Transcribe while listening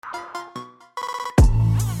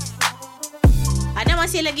Anda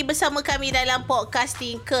masih lagi bersama kami dalam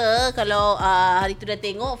podcasting ke. Kalau hari tu dah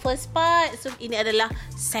tengok first part, so ini adalah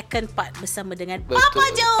second part bersama dengan Betul. Papa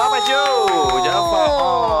Jo. Papa Jo, Jafar.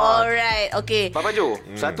 Alright, okay. Papa Jo,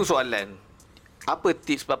 satu soalan. Apa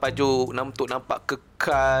tips Papa Jo untuk nampak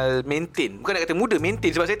kekal maintain? Bukan nak kata muda, maintain.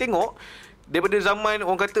 Sebab saya tengok daripada zaman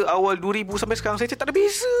orang kata awal 2000 sampai sekarang, saya tak ada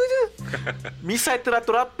beza je. Misai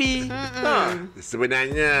teratur rapi.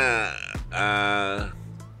 Sebenarnya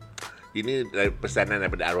ini pesanan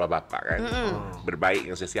daripada arwah bapa kan. Berbaik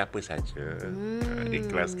dengan sesiapa saja.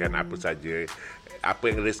 Ikhlaskan apa saja.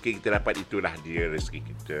 Apa yang rezeki kita dapat, itulah dia rezeki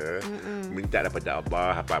kita. Minta daripada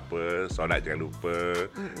Allah apa-apa. Solat jangan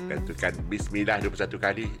lupa. Katakan bismillah 21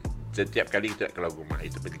 kali. Setiap kali kita nak keluar rumah.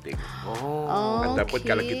 Itu penting. Ataupun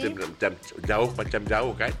kalau kita macam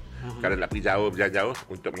jauh kan. Kalau nak pergi jauh, berjalan jauh,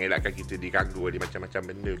 untuk mengelakkan kita diganggu oleh macam-macam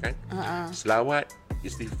benda kan. Selawat,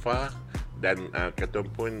 istighfar dan kata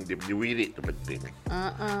pun dia wirid tu penting.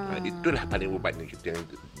 Itulah paling ubatnya kita, yang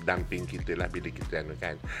damping kita lah bila kita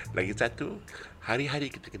kan. Lagi satu,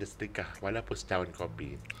 hari-hari kita kena sedekah walaupun setahun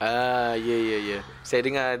kopi. Ya. Saya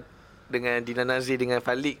dengar dengan Dina Nazir dengan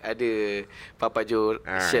Falik ada Papa Jo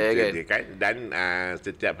share kan. Dan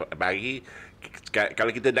setiap hari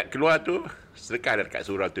kalau kita nak keluar tu, sedekah dekat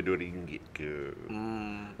surau tu RM2 ke.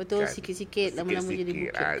 Betul, kan? Sikit-sikit lama-lama jadi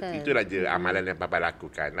bukit kan. Itulah je amalan yang Papa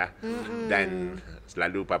lakukan lah. Dan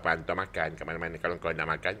selalu Papa hantar makan kat mana-mana. Kalau kau nak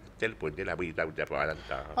makan, telefon je lah, beritahu je Papa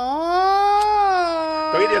hantar.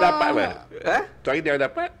 Tu hari dia dapat apa? Tu hari dia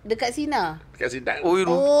dapat? Dekat Sina. Dekat Sina.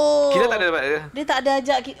 Kita tak ada dapat ke? Dia tak ada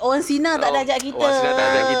ajak kita. Orang Sina tak ada ajak kita. Orang Sina tak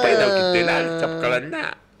ada ajak kita. Tahu kita lah kalau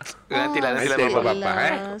nak. Nantilah Bapa.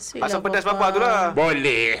 Asam pedas Papa tu lah.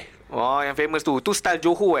 Boleh. Yang famous tu. Tu style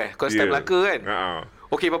Johor Kalau style Melaka kan.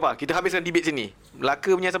 Okey Papa, kita habiskan debate sini.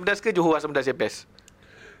 Melaka punya asam pedas ke Johor asam pedas yang best?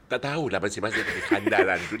 Tak tahulah, masing-masing punya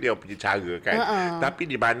kandaran tu, dia punya cara kan. Tapi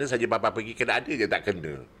di mana saja Papa pergi, kena ada je tak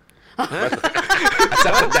kena.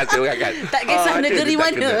 Asam pedas tu kan. Tak kisah negeri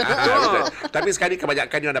mana. Tapi sekali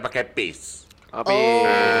kebanyakan dia orang dah pakai paste.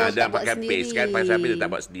 Dia pakai paste kan. Pasal dia tak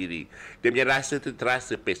buat sendiri. Dia punya rasa tu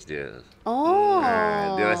terasa paste dia.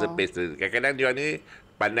 Dia rasa paste tu. Kadang-kadang dia ni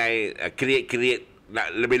pandai create nak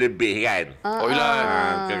lebih-lebih kan.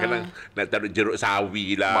 Kadang-kadang nak taruh jeruk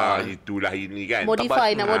sawi lah, itulah ini kan.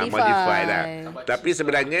 Modify lah. Tapi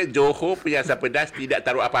sebenarnya Johor punya asam pedas tidak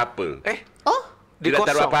taruh apa-apa. Dia tak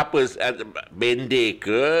taruh apa-apa. Bende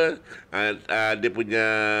ke, dia punya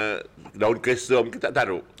daun kesum kita tak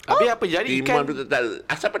taruh. Habis apa jadi ikan? Timun tu tak,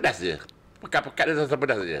 asam pedas je. Pekat-pekat dia asam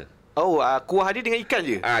pedas je. Kuah dia dengan ikan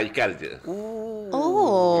je? Ikan je.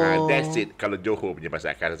 That's it. Kalau Johor punya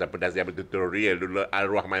masakan asam pedas yang betul-betul real, dulu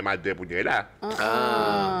arwah my mother punya lah.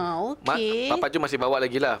 Okay. Papa Jo masih bawa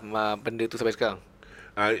lagi lah benda tu sampai sekarang?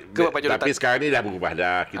 Tapi sekarang ni dah berubah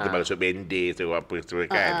dah. Kita masuk bende apa semua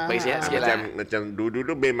kan. Baik sihat sikit lah. Macam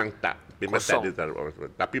dulu memang tak. Memang tak ada taruh.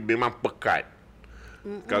 Tapi memang pekat.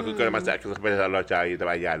 Kalau kau masak sampai Allah cari, tak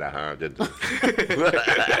payahlah. Macam tu.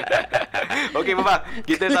 Okey Papa,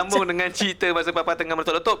 kita sambung dengan cerita masa Papa tengah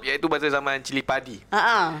meletup-letup, iaitu masa zaman cili padi.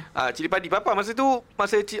 Cili padi Papa masa tu,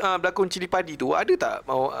 masa berlakon cili padi tu, ada tak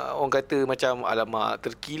orang kata macam alamak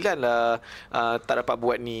terkilan lah, tak dapat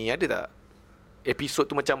buat ni, ada tak? Episod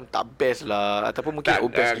tu macam tak best lah, ataupun mungkin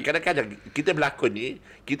kadang-kadang kita berlakon ni,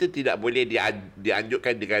 kita tidak boleh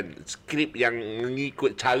dianjurkan dengan skrip yang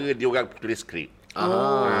mengikut cara dia orang tulis skrip.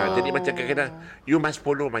 Jadi macam kadang-kadang you must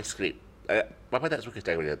follow my script. Papa tak suka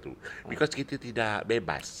cara macam tu, because kita tidak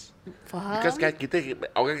bebas. Faham. Because kan kita,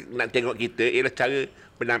 orang nak tengok kita ialah cara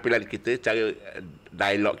penampilan kita, cara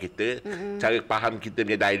dialog kita, cara faham kita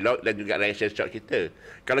punya dialog dan juga reaction shot kita.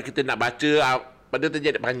 Kalau kita nak baca pada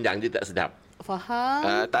terjadi panjang, dia tak sedap.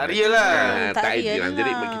 Faham. Tak real lah. Tak ideal lah.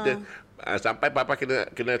 Jadi kita sampai Papa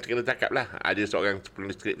kena cakap lah. Ada seorang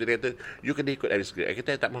penulis skrip, dia kata you kena ikut dari skrip.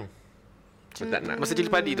 Kita tak mau. Tak nak. Masa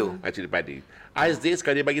cili padi tu? Cili padi. Aziz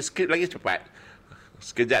kalau dia bagi skrip lagi cepat.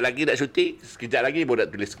 Sekejap lagi nak syuting, sekejap lagi baru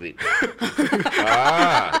nak tulis skrip.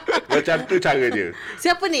 Macam tu cara dia.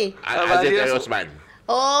 Siapa ni? Aziz Osman.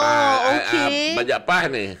 Okey. Bajak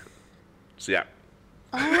pah ni. Siap.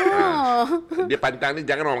 Dia pantang ni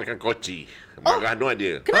jangan orang makan koci. Marah doa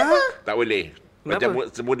dia. Kenapa? Tak boleh. Macam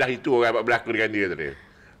semudah itu orang berlakon dengan dia tadi.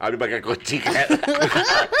 Habis makan koci kan.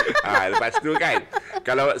 Lepas tu kan,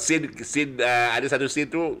 kalau scene ada satu scene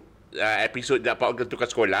tu, episod Jafar tukar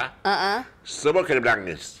sekolah, semua kena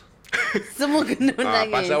berangis. Semua kena menangis.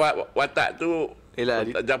 Pasal watak tu Yelah,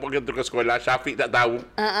 Jafar kena ke sekolah, Syafiq tak tahu.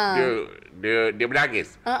 Dia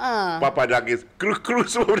menangis. Papa nangis, kru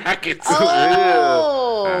semua menangis.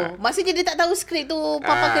 Maksudnya dia tak tahu skrip tu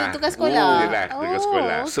Papa kena tukar sekolah. Yelah, tukar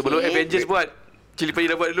sekolah. Sebelum Avengers buat, Cili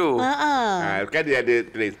Padi dah buat dulu. Kan dia ada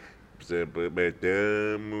tulis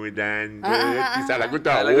bertemu dan kisah lagu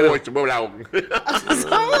tu. Semua melaung.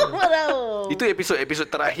 Semua melaung. Itu episod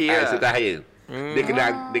terakhir. Episod terakhir.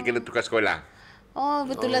 Dia kena tukar sekolah.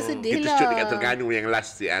 Betul lah, sedih Kita lah. shoot dekat Terengganu yang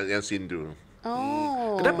last, yang scene tu.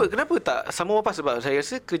 Kenapa tak sama apa? Sebab saya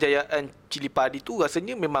rasa kejayaan Cili Padi tu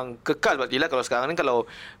rasanya memang kekal. Sebab yelah, kalau sekarang ni kalau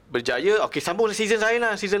berjaya, okey, sambung season lain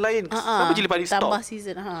lah, season lain. Kenapa Cili Padi stop? Tambah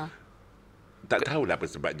season. Tak tahulah apa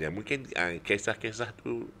sebabnya. Mungkin kisah-kisah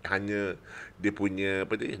tu hanya dia punya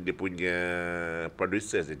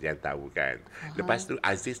producer saja yang tahu kan. Lepas tu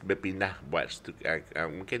Aziz berpindah buat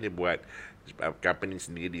mungkin dia buat company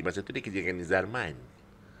sendiri. Masa tu dia kerja dengan Nizarman.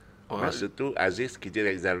 Masa tu Aziz kerja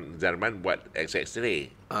dengan Nizarman buat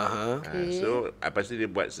X-Ray. So lepas tu dia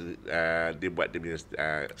buat dia punya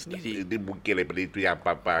sendiri. Dia mungkin daripada itu yang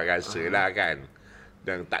Papa rasa lah kan.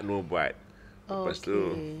 Dan tak Nur buat. Lepas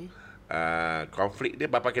tu konflik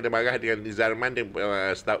dia, Papa kena marah dengan Nizarman dan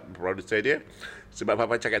staff producer dia sebab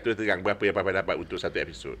Papa cakap terus terang berapa yang Papa dapat untuk satu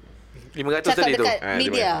episod. 500 cakap tadi tu. dekat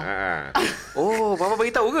media. Papa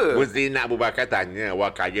beritahu ke? Mesti nak Abu Bakar tanya,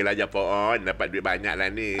 wah kaya lah Jafar On, dapat duit banyak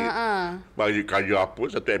lah ni. Bagi kaya apa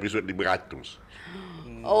satu episod 500.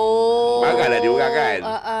 Marahlah dia orang kan.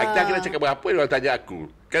 Kita kena cakap berapa, dia orang tanya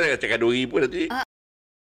aku. Kan nak cakap 2,000 nanti.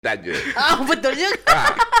 Tanya. Betul juga.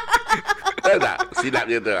 Tahu tak? Silap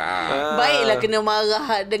dia tu. Baiklah kena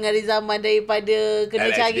marah dengan Rizaman daripada kena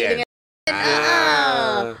LSDM. cari dengan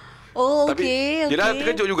okey. Dia dah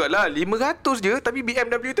terkejut jugalah. 500 je tapi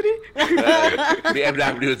BMW tadi.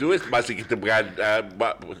 BMW tu masa kita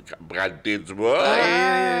berantin semua.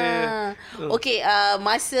 Okey,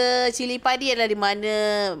 masa Cili Padi adalah di mana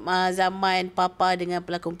zaman Papa dengan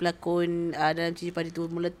pelakon-pelakon dalam Cili Padi tu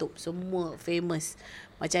meletup, semua famous.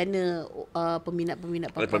 Macam mana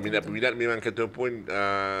peminat-peminat Papa? Peminat memang kata pun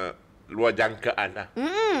luar jangkaan lah.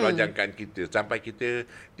 Luar jangkaan kita. Sampai kita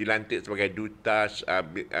dilantik sebagai duta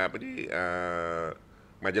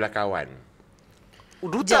majalah Kawan.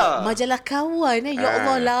 Duta? Majalah Kawan Ya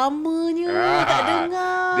Allah, lamanya tak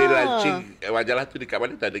dengar. Dia launching majalah tu dekat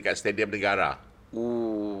mana? Dekat Stadium Negara.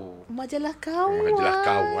 Majalah Kawan. Majalah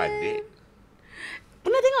Kawan ni.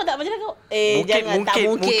 Pernah tengok tak majalah Kawan? Mungkin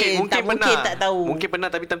mungkin tak tahu. Mungkin pernah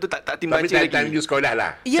tapi time tu tak timba baca lagi. Tapi time you sekolah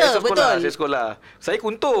lah. Ya, betul. Saya sekolah. Saya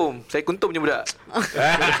kuntum punya budak.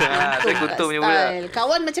 Saya kuntum punya budak.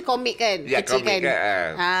 Kawan macam komik kan? Ya, kecil komik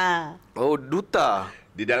kan? Duta.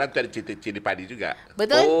 Di dalam tu ada cerita Cili Padi juga.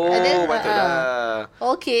 Betul? Ada? Betul dah.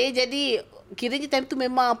 Okey, jadi kiranya time tu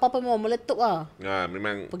memang apa-apa memang meletup lah.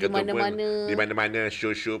 Memang pergi mana-mana. Di mana-mana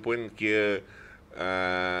show-show pun kira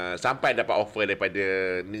sampai dapat offer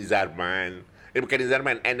daripada Nizarman. Bukan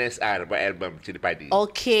Nizarman, NSR buat album Cili Padi.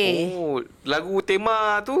 Okey. Lagu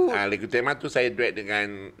tema tu? Lagu tema tu saya duet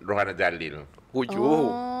dengan Rohana Jalil.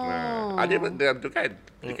 Ada dalam tu kan?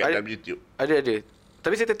 Dekat dalam YouTube. Ada.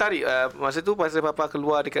 Tapi saya tertarik masa tu pasal Papa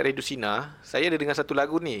keluar dekat Radio Sina, saya ada dengar satu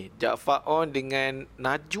lagu ni, Jafar On dengan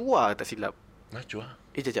Najwa tak silap. Najwa?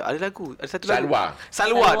 Jap, ada lagu. Ada satu Salwa. lagu.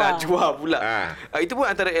 Salwa. Najwa pula. Itu pun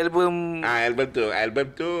antara album. Album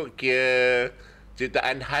tu kira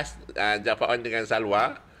ceritaan khas Jafar On dengan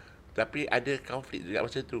Salwa. Tapi ada konflik juga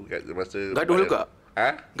masa tu. Gaduh juga?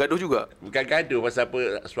 Gaduh juga? Bukan gaduh, pasal apa,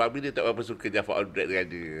 suami dia tak berapa suka Jafar On duet dengan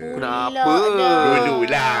dia. Kenapa? Dulu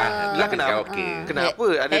lah. Kenapa?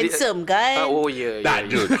 Handsome kan? Tak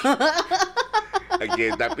ada.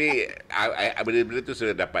 Okey, tapi benda-benda tu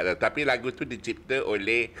sudah dapat. Tapi lagu tu dicipta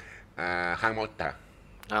oleh Hang Mokhtar.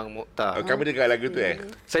 Kamu dengar lagu tu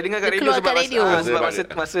Saya dengar kat radio sebab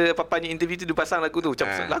masa papanya interview tu dia pasang lagu tu. Macam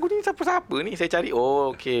lagu ni siapa-siapa ni? Saya cari.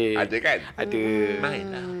 Okey. Ada kan? Ada. Main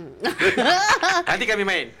lah. Nanti kami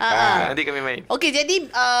main. Okey,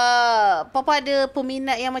 jadi Papa ada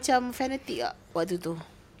peminat yang macam fanatik tak waktu tu?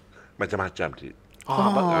 Macam-macam cik.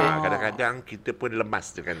 Kadang-kadang kita pun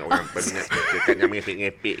lemas dengan orang peminat kita kan, yang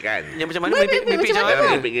ngepek-ngepek kan. Yang macam mana ngepek macam mana?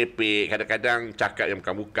 Ngepek-ngepek, kadang-kadang cakap yang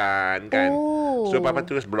bukan-bukan kan. So Papa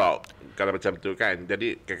terus block kalau macam tu kan.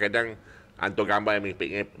 Jadi kadang-kadang hantar gambar yang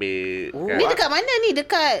ngepek-ngepek kan. Ni dekat mana ni?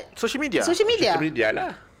 Dekat social media? Social media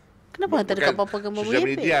lah. Kenapa hantar dekat Papa gambar social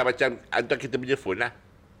media macam hantar kita punya phone lah.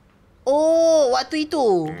 Waktu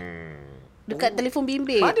itu dekat telefon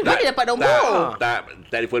bimbit. Mana dapat nombor? Tak,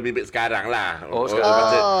 telefon bimbit sekarang lah.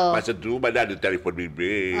 Masa tu mana ada telefon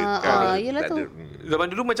bimbit. Yelah tu.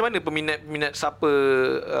 Zaman dulu macam mana peminat siapa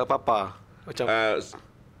Papa? Macam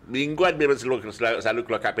mingguan memang selalu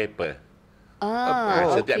keluar kad paper.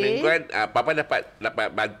 Setiap mingguan Papa dapat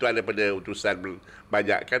bantuan daripada utusan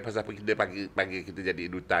banyak kan, pasal kita panggil kita jadi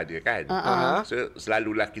duta dia kan. So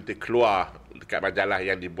selalulah kita keluar dekat majalah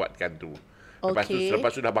yang dibuatkan tu. Lepas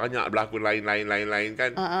tu dah banyak berlakon lain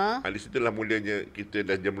kan. Di situlah mulanya kita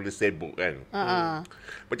dah mula sibuk kan.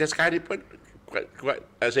 Macam sekali pun kuat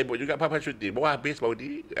sibuk juga Papa syuting. Baru habis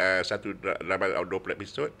satu drama 20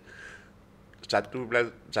 episod. 1 bulan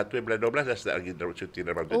 12 dah start lagi syuting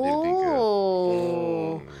dalam TV3.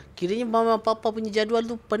 Kiranya mama papa punya jadual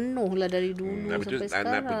tu penuh lah dari dulu sampai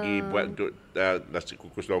sekarang. Nak pergi buat untuk nasi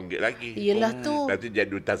kukus longgek lagi. Yelah tu. Nanti jadi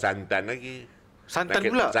duta santan lagi. Santan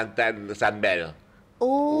pula? Santan sambal.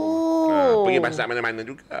 Pergi masak mana-mana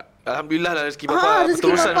juga. Alhamdulillah lah rezeki bapa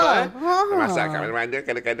berterusan lah. Masak kat mana-mana.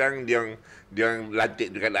 Kadang-kadang dia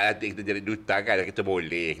lantik juga nak lantik kita jadi duta kan. Kita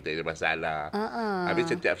boleh, kita ada masalah.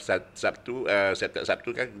 Habis setiap Sabtu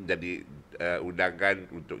kan jadi undangan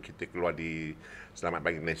untuk kita keluar di Selamat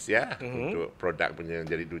Pagi Malaysia untuk produk punya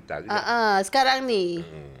jadi duta juga. Sekarang ni.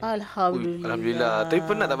 Alhamdulillah. Tapi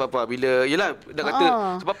pernah tak bapa bila yelah nak kata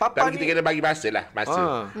sebab papa tapi kita kena bagi masa lah.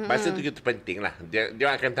 Masa tu kita penting lah. Dia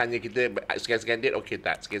akan tanya kita sekian-sekian date okey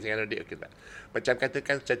tak? Sekian-sekian date okey tak? Macam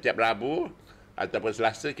katakan setiap Rabu ataupun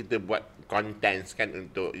Selasa kita buat content kan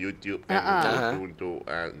untuk YouTube kan, untuk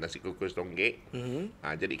nasi kukus longgek.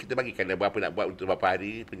 Jadi kita bagikan berapa nak buat untuk berapa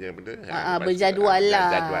hari punya benda. Berjadual lah.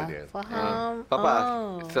 Jadual dia. Faham. Papa,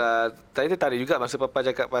 saya tertarik juga masa papa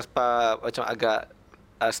cakap macam agak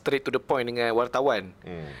straight to the point dengan wartawan.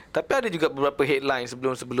 Tapi ada juga beberapa headline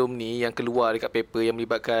sebelum ni yang keluar dekat paper yang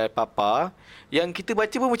melibatkan papa yang kita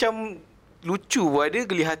baca pun macam lucu pun ada,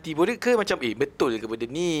 geli hati pun ada, ke macam betul ke benda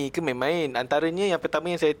ni ke main-main. Antaranya yang pertama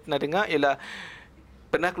yang saya pernah dengar ialah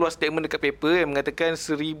pernah keluar statement dekat paper yang mengatakan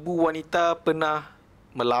 1,000 wanita pernah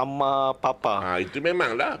melamar papa. Itu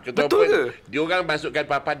memanglah. Betul ke? Dia orang masukkan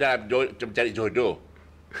papa dalam mencari jodoh.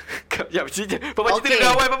 Ya, papa cerita dari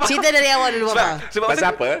awal papa. Cerita dari awal dulu papa. Sebab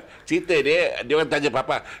pasal apa? Cerita dia orang tanya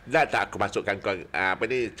papa, "Dah tak aku masukkan kau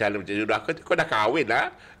calon mencari jodoh aku, kau dah kahwin lah."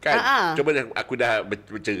 Kan? Cuma aku dah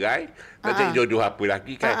bercerai, nak cari jodoh apa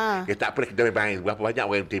lagi kan? Tak apa, kita main. Berapa banyak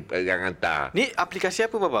orang yang hantar. Ni aplikasi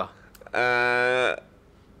apa papa?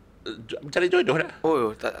 Mencari jodoh lah.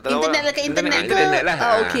 Internet lah, kat internet lah.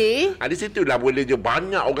 Okey. Di situ lah boleh je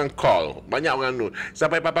banyak orang call, banyak orang tu.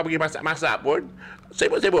 Sampai papa pergi masak-masak pun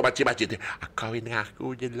sibuk-sibuk baca-baca tu. Kahwin dengan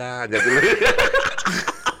aku je lah.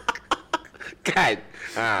 Kan?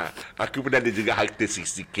 Aku pun ada juga harta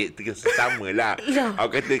sikit tu, sama lah.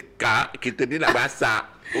 Aku kata, Kak, kita ni nak masak,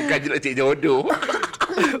 bukan je nak cari jodoh.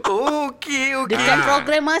 Okey. Dekat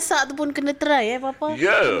program masak tu pun kena try papa.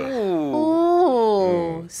 Ya.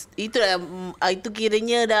 Itu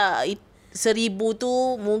kiranya dah 1,000 tu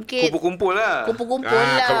mungkin kumpul-kumpul lah. Kumpul-kumpul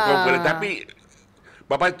lah. Tapi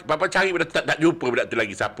Bapa cari benda tak jumpa benda tu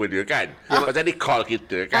lagi siapa dia kan. Pasal dia call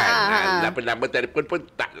kita kan. Nama telefon pun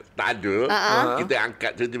tak ada. Kita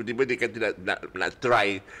angkat tiba-tiba dia kata nak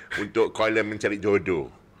try untuk column mencari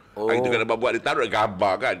jodoh. Itu kalau buat dia taruh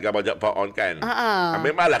gambar kan, gambar Jack on kan.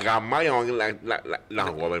 Memanglah ramai yang orang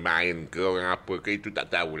orang main ke orang apa ke itu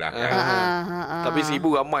tak tahulah kan. Tapi 1,000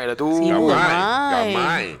 ramai lah tu.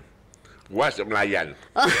 Ramai. Puas melayan.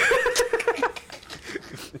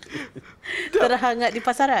 Terhangat di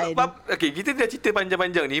pasaran. Okey, kita dah cerita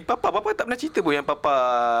panjang-panjang ni. Papa tak pernah cerita pun yang papa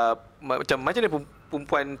macam mana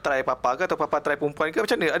perempuan try papa ke atau papa try perempuan ke,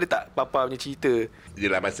 macam mana? Ada tak papa punya cerita?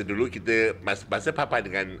 Yelah, masa dulu kita masa papa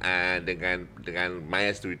dengan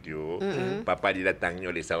Maya Studio, papa didatangi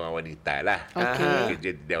oleh seorang wanita lah.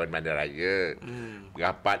 Kerja di Dewan Bandaraya.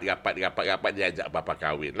 Rapat dia ajak papa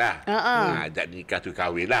kahwin lah. Ajak nikah tu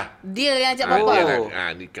kahwin lah. Dia yang ajak papa.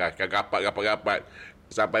 Nikah rapat.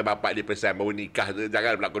 Sampai bapak dia pesan baru nikah tu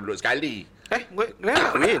jangan berlakon duduk sekali.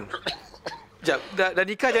 Kenapa kahwin? Sekejap, dah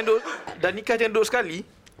nikah jangan duduk sekali?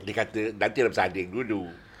 Dia kata nanti dah bersanding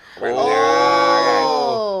dulu.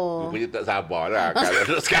 Rupanya tak sabar lah kalau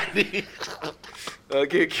duduk sekali.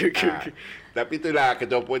 Okey. Tapi itulah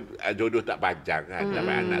kita pun jodoh tak panjang kan.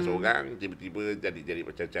 Dapat anak seorang tiba-tiba jadi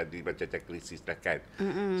macam krisis dah kan.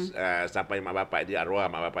 Sampai mak bapak dia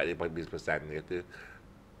arwah, mak bapak dia pesan, dia kata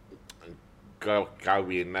kau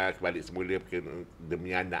kahwin lah balik semula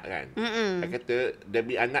demi anak kan. Dia kata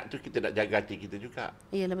demi anak tu kita nak jaga hati kita juga.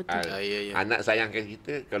 Iyalah betul. Anak sayangkan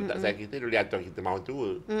kita, kalau tak sayang kita boleh hantar kita mahu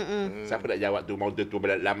tua. Siapa nak jawab tu mahu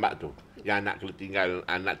tua lambat tu. Yang anak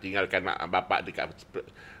kalau tinggalkan mak bapak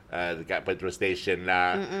dekat petrol station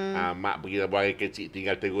lah. Mak pergi buang air kecil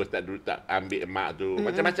tinggal terus tak ambil mak tu.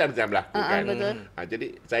 Macam-macam berlaku kan.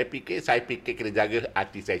 Jadi saya fikir kena jaga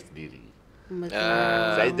hati saya sendiri. Betul.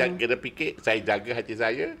 Saya kena fikir saya jaga hati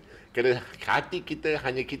saya. Kena hati kita,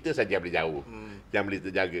 hanya kita saja yang boleh jauh. Yang boleh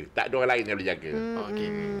terjaga. Tak ada orang lain yang boleh jaga.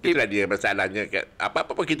 Itulah dia masalahnya.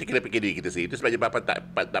 Apa-apa pun kita kena fikir diri kita sendiri. Itu sebabnya Bapa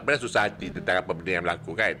tak pernah susah hati tentang apa benda yang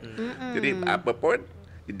berlaku kan. Jadi apa pun,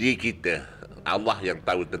 diri kita, Allah yang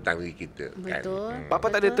tahu tentang diri kita. Betul. Kan?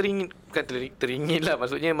 Papa tak ada teringin lah.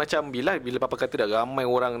 Maksudnya macam bila Papa kata dah ramai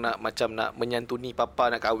orang nak menyantuni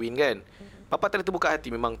Papa nak kahwin kan. Papa tak ada terbuka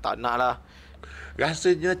hati. Memang tak nak lah.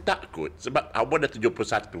 Rasanya takut sebab awak dah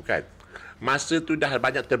 71 kan. Masa tu dah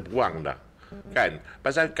banyak terbuang dah. Kan?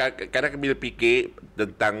 Pasal kadang-kadang bila fikir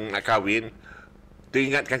tentang nak kahwin,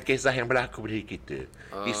 teringatkan kisah yang berlaku pada diri kita.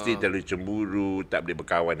 Isteri terlalu cemburu, tak boleh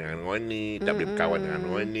berkawan dengan orang ni, tak boleh berkawan dengan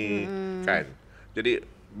orang ni. Kan? Jadi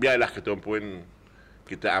biarlah kata pun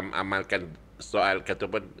kita amalkan soal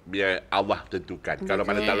kata pun biar Allah tentukan. Kalau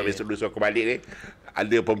mana tak besok lusa aku balik ni,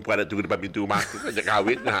 ada perempuan nak tunggu depan pintu rumah aku ajak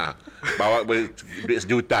kahwin, bawa duit 1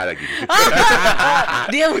 juta lagi.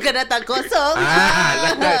 Dia bukan datang kosong.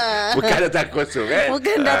 Bukan datang kosong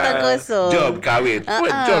Bukan datang kosong. Jom kahwin pun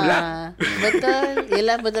jom lah. Betul.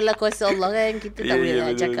 Yelah, betul lah kuasa Allah kan. Kita tak boleh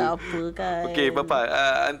nak cakap apa kan. Okey, Papa,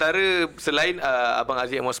 antara selain Abang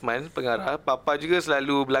Aziz Osman pengarah, Papa juga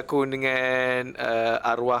selalu berlakon dengan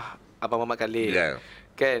arwah Abang Muhammad Khalil.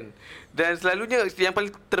 Kan? Dan selalunya yang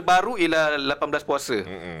paling terbaru ialah 18 puasa.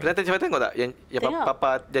 Pernah tengok tak yang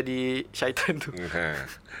Papa jadi syaitan tu?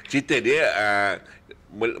 Cerita dia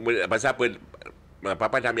pasal apa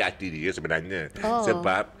Papa nak ambil hati dia sebenarnya.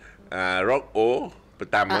 Sebab Rock O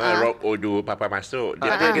pertama, Rock O2 Papa masuk.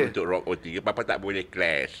 Dia ada untuk Rock O3. Papa tak boleh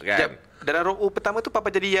clash kan. Dalam Rock O pertama tu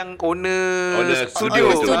Papa jadi yang owner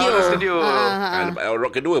studio.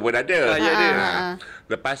 Rock kedua pun ada. Ya ada.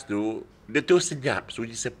 Lepas tu dia tu senyap,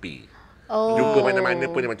 sunyi sepi. Jumpa mana-mana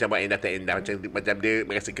pun dia macam buat endah-endah. Macam dia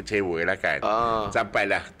merasa kecewa lah kan.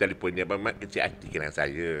 Sampailah telefon dia, Mat kecil hati dengan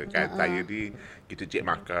saya kan. Saya ni kita cik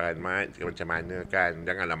makan, Mat macam mana kan.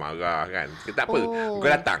 Janganlah marah kan. Kita tak apa.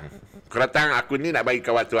 Kau datang aku ni nak bagi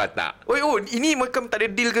kau waktu tak. Ini macam tak ada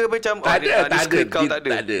deal ke macam tak ada.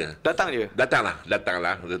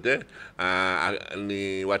 Datanglah betul.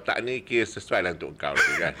 Ni watak ni kira sesuai lah untuk kau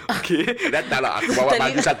tu kan. Datanglah aku bawa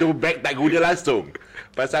baju satu beg tak guna langsung.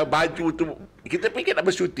 Pasal baju tu kita fikir nak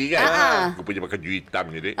bersyuting kan. Aku punya pakai baju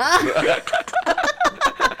hitam ni dek.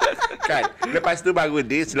 Kan. Lepas tu baru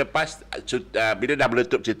dia selepas bila dah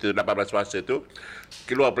meletup cerita 18 puasa tu,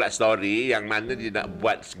 keluar pula story yang mana dia nak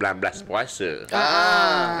buat 19 puasa.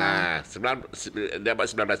 Dia buat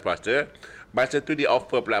 19 puasa. Masa tu dia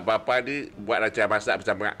offer pula bapa dia buat rancangan masak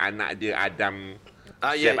bersama anak dia Adam.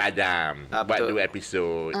 Chef Adam. Buat 2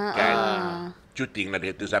 episod kan. Shooting lah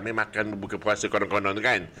dia tu sambil makan buka puasa konon-konon tu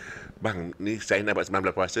kan. Bang, ni saya nak buat 19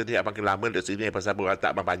 puasa ni. Abang kena lama duduk sini pasal abang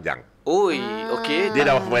tak abang panjang. Okey. Dia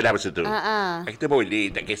dah offer dah masa tu. Kita boleh,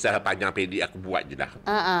 tak kisah panjang pendek aku buat je dah.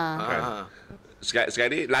 Kan?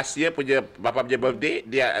 Sekali last year punya bapa punya birthday,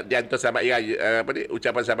 dia hantar selamat raya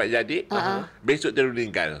ucapan selamat jadi. Besok dia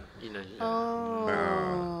meninggal.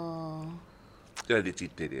 Itulah dia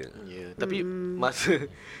cerita dia. Tapi masa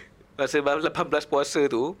 18 puasa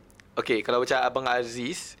tu, okey, kalau macam Abang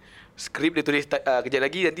Aziz, skrip dia tulis kejap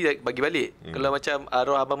lagi nanti bagi balik. Kalau macam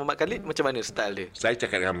arwah Abang Muhammad Khalid, macam mana style dia? Saya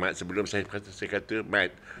cakap dengan Mat sebelum saya kata, Mat,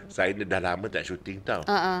 saya ni dah lama tak syuting tau.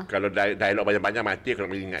 Kalau dialog banyak-banyak mati aku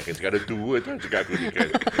nak mengingatkan. Sekarang tua tu cakap aku ni kan.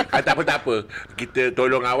 Tak apa. Kita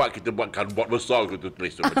tolong awak, kita buat cardboard besar tu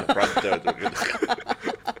tulis tu macam prompter tu.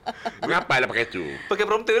 Mengapa lah pakai tu? Pakai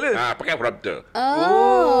prompter lah. Pakai prompter.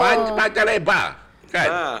 Panjang lebar. Kan?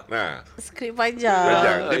 Skrip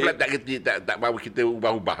panjang. Dia pula tak kerti, tak mahu kita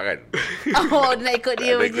ubah-ubah kan. Nak ikut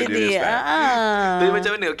dia macam ni. Tapi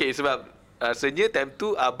macam mana? Okey, sebab rasanya time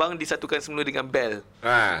tu abang disatukan semula dengan Bel.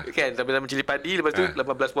 Kan? Sambil mencili padi, lepas tu 18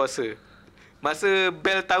 puasa. Masa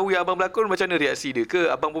Bel tahu yang abang berlakon, macam mana reaksi dia?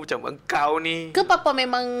 Ke abang pun macam, engkau ni? Ke Papa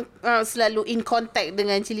memang selalu in contact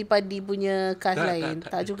dengan cili padi punya cast lain?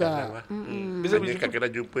 Tak juga.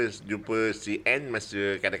 Kadang-kadang jumpa si N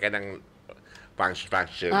masa kadang-kadang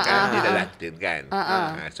function kan, dia dah Latin kan.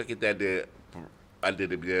 So kita ada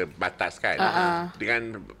dia punya batas kan.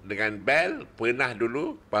 Dengan Bel pernah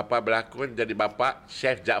dulu Papa berlakon jadi bapa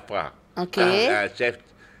Chef Jaafar.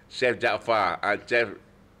 Chef Jaafar,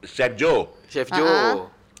 Chef Joe.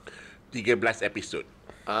 13 episod.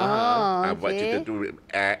 Buat cerita tu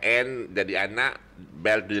N jadi anak,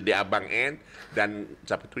 Bel jadi abang N, dan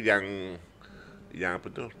siapa tu yang apa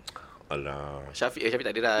tu? Alah. Syafiq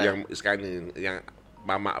tak ada dah. Yang sekarang ni, yang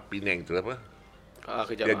Mamak Penang tu apa?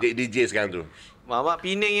 Kejap. Yang DJ sekarang tu. Mamak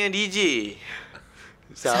Penang yang DJ.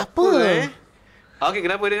 Siapa? Okey,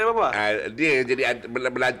 kenapa dengan Papa? Dia jadi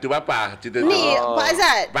menantu Papa cerita tu. Ni Pak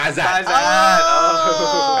Azad. Pak Azad.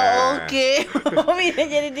 Okey. Bila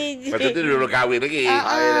jadi DJ. Masa tu dulu kahwin lagi.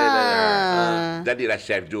 Jadilah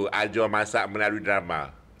chef jual masak melalui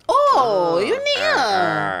drama. Unik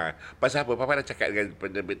lah. Pasal apa? Papa dah cakap dengan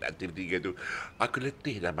penerbit aktiviti tu. Aku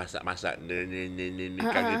letih dah masak-masak.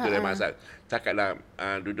 Kan gitu dah masak. Cakaplah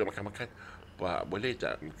duduk makan-makan. Pak, boleh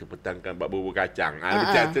tak petangkan buat bubur kacang?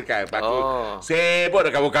 Macam tu kan. Pak aku sibuk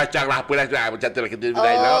dah bubur kacang lah. Apalah tu. Macam tu lah kita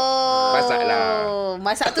dialog. Masaklah.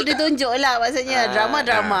 Masak tu dia tunjuk lah maksudnya.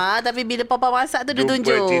 Drama-drama. Tapi bila Papa masak tu dia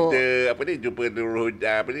tunjuk. Jumpa cerita, jumpa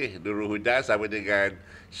Nurul Huda sama dengan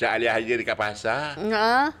Syah Aliyah dekat pasar.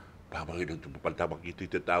 Bapa dia tu pertama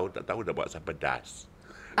kita tahu tak tahu dah buat sampai das.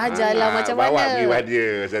 Ajarlah macam bawa mana. Bawa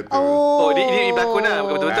dia satu. Dia berlakon lah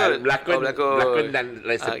betul-betul. Berlakon dan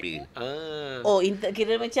resepi.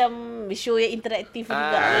 Kira macam show yang interaktif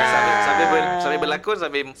juga lah. Sambil berlakon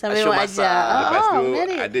sambil show masak. Lepas tu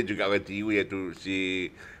ada juga orang TV iaitu si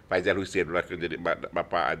Faizal Hussein berlakon jadi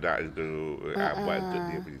bapa anak itu buat untuk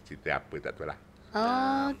dia punya cerita apa tak tahulah.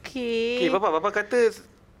 Okey. Papa kata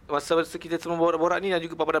masa kita semua borak-borak ni dan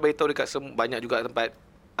juga Papa dah beritahu dekat banyak juga tempat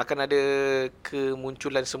akan ada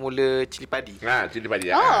kemunculan semula cili padi. Cili padi.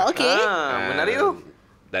 Okey. Menarik tu.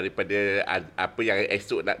 Daripada apa yang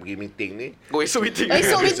esok nak pergi meeting ni. Esok meeting.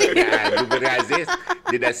 Gubernur Aziz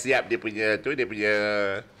dia dah siap dia punya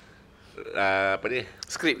apa ni?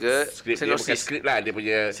 Skrip ke? Dia bukan skrip lah, dia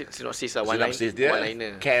punya sinopsis lah, sinopsis dia.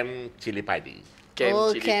 one-liner. Camp Cili Padi.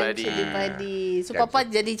 Camp Cili Padi. So Papa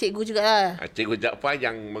jadi cikgu jugalah. Cikgu Jaafar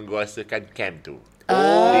yang menguasakan camp tu.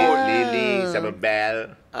 Lily sama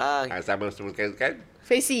Bel. Sama semua kan.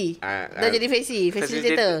 Facey. Dah jadi Facey.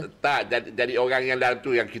 Facilitator. Tak, jadi orang yang dalam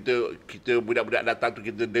tu yang kita budak-budak datang tu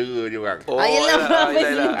kita dera je orang. Yelah,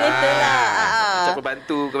 facilitator lah. Macam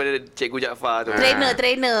pembantu kepada Cikgu Jaafar tu. Trainer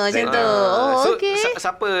macam tu. Okey.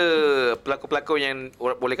 Siapa pelakon-pelakon yang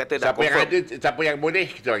boleh kata dah confirm? Siapa yang boleh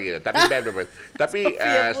kita panggil. Tapi Bel belum. Tapi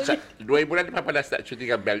 2 bulan ni Papa dah start cuti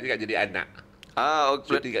dengan Bel juga jadi anak.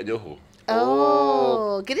 Cuti kat Johor.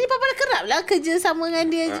 Kira Papa dah kerap lah kerja sama dengan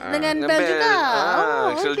dia dengan Bel juga.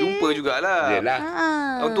 Selalu jumpa jugalah. Yalah.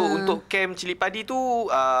 Untuk camp Cili Padi tu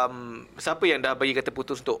siapa yang dah bagi kata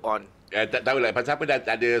putus untuk on? Tak tahulah. Pasal apa dah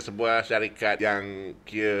ada sebuah syarikat yang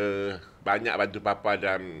kira banyak bantu Papa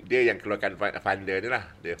dan dia yang keluarkan funder ni lah.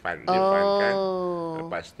 Dia fund kan.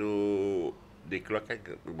 Lepas tu dia keluarkan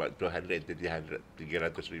buat 200-300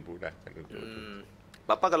 ribu lah.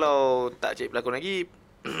 Papa kalau tak cek pelakon lagi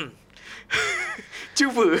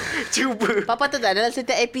Cuba Papa tahu tak, dalam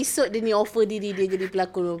setiap episod dia ni offer diri dia jadi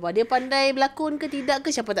pelakon. Papa dia pandai berlakon ke tidak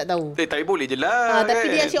ke siapa tak tahu. Tapi boleh je lah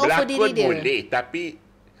tapi dia asyik offer diri dia. Berlakon boleh, tapi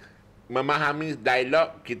memahami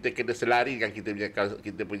dialog kita kena selari dengan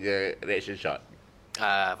kita punya reaction shot.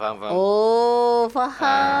 Faham.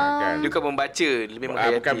 Faham. Kan? Dia bukan membaca, lebih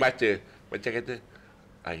menghayati. Bukan baca. Macam kata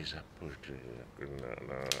siapa tu?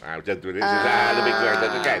 Macam tu dia lebih kurang macam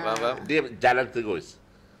tu kan. Dia jalan terus.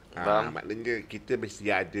 Maknanya kita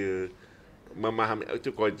mesti ada memahami.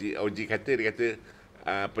 Itu Oji kata, dia kata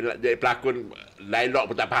pelakon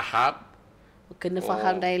dialog pun tak faham. Kena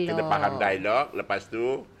faham dialog. Kena faham dialog. Lepas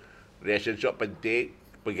tu reaction shot penting,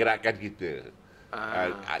 pergerakan kita.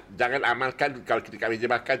 Jangan amalkan kalau kita kat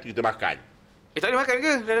meja makan kita makan. Tak boleh makan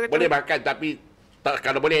ke? Boleh makan tapi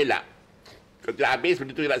kalau boleh elak. Kalau tidak habis,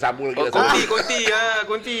 benda tu nak sambung lagi.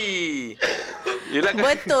 Konti. Yelah,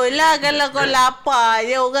 betul lah kalau kau lapar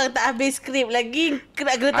je orang tak habis skrip lagi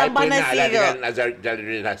kena tambah nasi ke. Dengan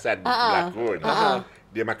Jalil Hassan berlakon.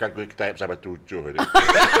 Dia makan kuih ketayap sampai 7 dia.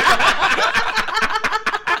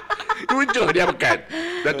 7 dia makan.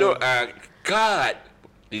 Lepas tu cut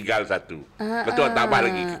tinggal 1. Lepas tu tambah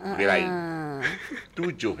lagi kuih lain.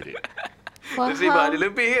 7 dia. Sebab ada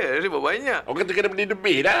lebih ke? Sebab banyak. Orang kata kena beli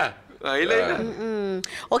lebih dah.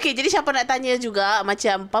 Okey, jadi siapa nak tanya juga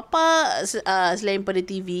macam Papa selain pada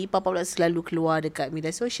TV, Papa pula selalu keluar dekat media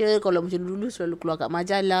sosial. Kalau macam dulu selalu keluar kat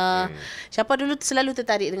majalah. Siapa dulu selalu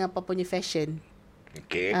tertarik dengan Papa punya fashion?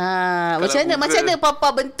 Okey. Macam mana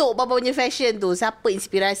Papa bentuk Papa punya fashion tu? Siapa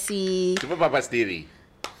inspirasi? Cuma Papa sendiri.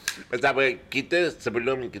 Pasal apa, kita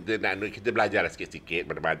sebelum kita belajar sikit-sikit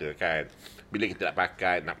mana-mana kan. Bila kita nak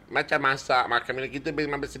pakai, macam masak, makan, kita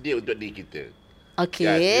memang bersedia untuk diri kita.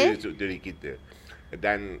 Okey. Untuk diri kita.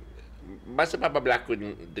 Dan masa Papa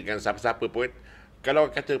berlakon dengan siapa-siapa pun, kalau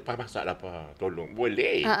orang kata, Papa masak lah apa, tolong.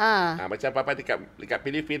 Boleh. Macam Papa dekat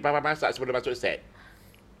Filipina, Papa masak sebelum masuk set.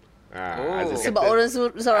 Sebab orang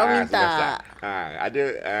minta.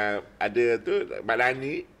 Ada tu Mak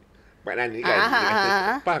Lani kan. Dia kata,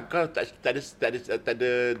 Pak, kau tak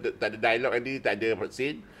ada dialog ni, tak ada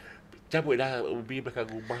scene. cabutlah ubi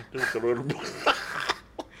belakang rumah tu telur rebus.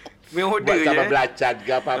 Memang order Buat je. sambal belacan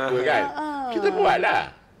ke apa-apa kan. Kita buatlah.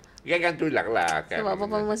 Kan tulang lah kan. Sebab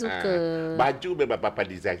Papa memang suka. Baju memang Papa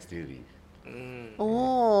design sendiri.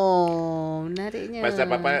 Oh, menariknya. Pasal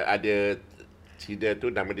Papa ada Cina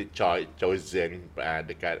tu nama dia Chosen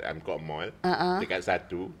dekat Angkor Mall. Dekat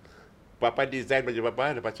satu. Papa design baju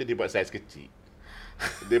Papa, lepas tu dia buat saiz kecil.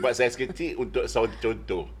 Dia buat saiz kecil untuk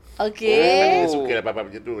contoh. Okey. Dia suka lah Papa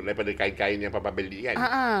macam tu. Daripada kain-kain yang Papa beli kan.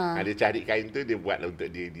 Dia cari kain tu, dia buat lah untuk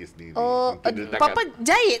dia sendiri. Oh, Dia Papa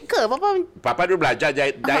jahit ke? Papa dulu belajar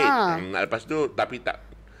jahit. Lepas tu, tapi tak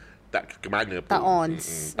ke mana pun. Tak on.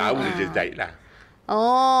 Tahu je jahit lah.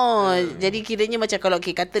 Oh, jadi kiranya macam kalau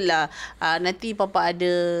katalah nanti Papa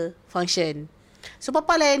ada function. So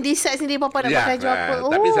Papa lah yang decide sendiri Papa nak pakai baju apa.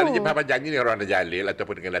 Tapi selalunya Papa janji dengan Rona Jalil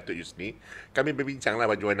ataupun dengan Datuk Yusni, kami berbincang lah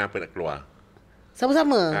baju warna apa nak keluar.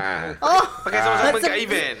 Sama-sama? Pakai sama-sama kat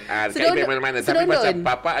event. Dekat event mana-mana. Tapi pasal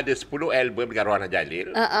Papa ada 10 album dengan Rona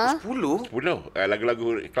Jalil. 10? 10 lagu-lagu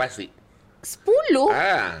klasik. 10?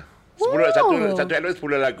 10 satu album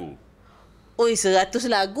 10 lagu. Oi, 100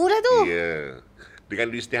 lagu dah tu. Ya. Dengan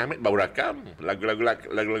Luis Ahmed baru rakam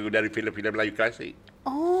lagu-lagu dari filem-filem Melayu klasik.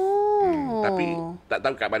 Tapi tak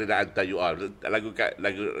tahu kat mana nak hantar you all. Lagu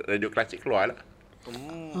radio klasik keluar lah.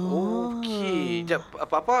 Okey. Sekejap.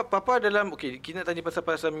 Papa dalam... Okey, kita nak tanya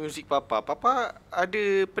pasal muzik Papa. Papa ada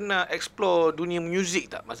pernah explore dunia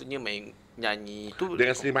muzik tak? Maksudnya main nyanyi tu.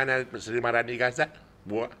 Dengan Seri Marani Ghazal.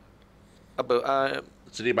 Buat. Apa?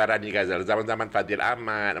 Seri Marani Ghazal. Zaman-zaman Fadil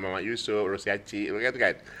Ahmad, Muhammad Yusof, Rosi Acik. Begitu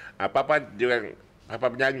kan? Papa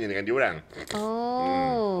menyanyi dengan dia orang.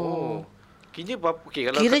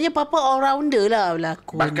 Kiranya Papa all-rounder lah.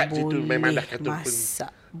 Berlakon, bakat boleh, situ memang dah kata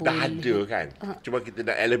masak, pun dah ada kan. Cuma kita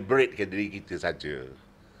nak elaboratekan diri kita saja.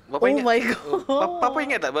 My God. Papa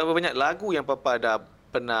ingat tak berapa banyak lagu yang Papa dah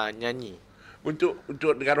pernah nyanyi? Untuk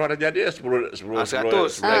dengan orang jadi 100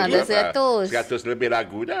 lebih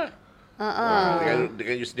lagu dah.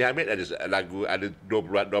 Dengan Yusni Hamid ada lagu, ada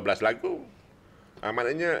 12 lagu.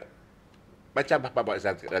 Maknanya macam Papa buat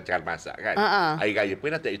rancangan masak kan. Hari raya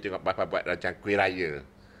pun nanti tengok Papa buat rancangan kuih raya.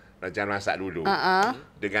 Rancangan masak dulu.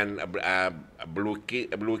 Dengan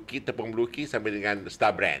tepung beluki sampai dengan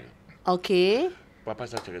Star Brand. Okey. Papa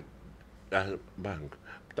saya cakap, bang,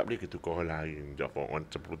 tak boleh kita tukar orang lain. Jafar orang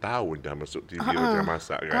 10 tahun dah masuk TV rancangan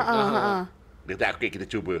masak kan. Dia kata, okey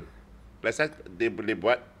kita cuba. Lepas dia boleh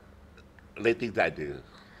buat, rating tak ada.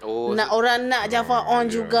 Nak orang nak Jafar on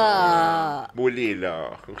juga. Boleh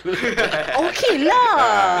lah. Okey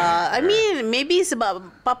lah. I mean, maybe sebab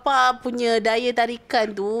Papa punya daya tarikan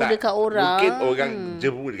tu dekat orang. Mungkin orang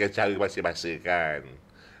jemu dengan cara masing-masing kan.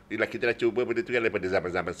 Bila kita dah cuba benda tu kan daripada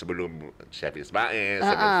zaman-zaman sebelum Chef Ismail,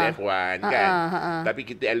 sebelum Chef Wan kan. Tapi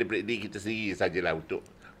kita elaborate diri kita sendiri sajalah untuk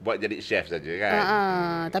buat jadi chef saja kan.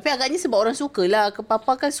 Tapi agaknya sebab orang sukalah.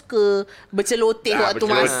 Papa kan suka berceloteh waktu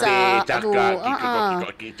masak.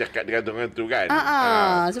 Cakap dengan orang tu kan.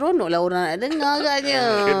 Seronoklah orang nak dengar agaknya.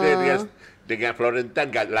 Dengan Florentine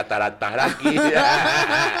kan latah-latah lagi.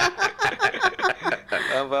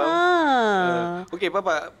 Okey,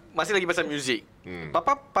 Papa, masih lagi pasal muzik.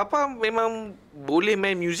 Papa memang boleh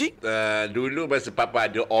main muzik? Dulu masa Papa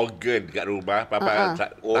ada organ kat rumah, Papa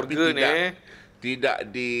organ tidak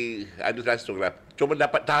langsung lah. Cuma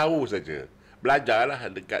dapat tahu saja. Belajarlah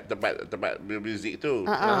dekat tempat muzik tu.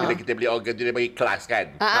 Bila kita beli organ tu dia bagi kelas kan.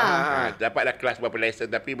 Dapatlah kelas berapa lesson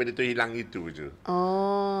tapi benda tu hilang itu je.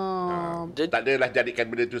 Tak adalah jadikan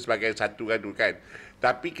benda tu sebagai satu kan.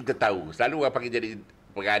 Tapi kita tahu. Selalu orang panggil jadi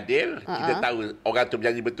pengadil. Kita tahu orang tu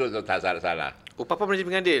berjanji betul atau tak salah. Papa pernah jadi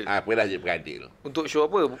pengadil? Pernah jadi pengadil. Untuk show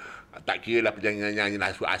apa? Tak kira lah penyanyi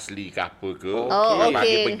lagu asli ke apa ke.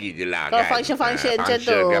 Okay. Pergi je lah kalau kan. Function macam tu.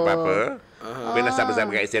 Function ke apa-apa. Pernah sama-sama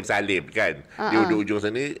dengan SM Salim kan. Dia duduk ujung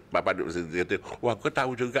sini. Papa duduk sini. Dia kata, wah kau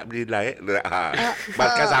tahu juga beli like.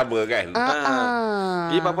 Bahkan sama kan.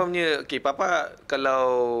 Jadi Papa punya, Papa kalau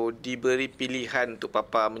diberi pilihan untuk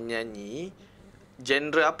Papa menyanyi,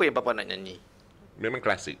 genre apa yang Papa nak nyanyi? Memang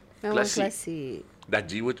klasik. Klasik. Dah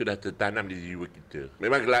jiwa tu dah tertanam di jiwa kita.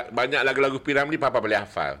 Memang banyak lagu-lagu P. Ramlee Papa boleh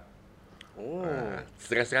hafal.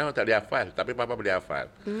 Setengah-setengah tak boleh hafal. Tapi Papa boleh hafal.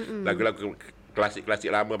 Lagu-lagu klasik-klasik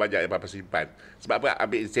lama banyak yang Papa simpan. Sebab apa?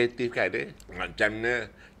 Ambil insentif kan macam mana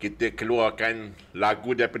kita keluarkan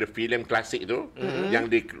lagu daripada filem klasik tu yang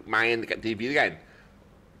dimain dekat TV kan.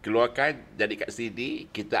 Keluarkan jadi kat CD,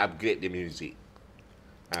 kita upgrade dia muzik.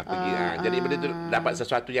 Jadi benda tu dapat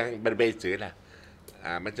sesuatu yang berbeza lah.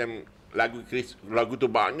 Macam lagu tu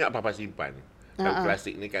banyak Papa simpan. Lagu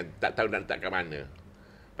klasik ni kan tak tahu nak letak kat mana.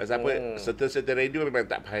 Pasal apa? Serta-serta radio memang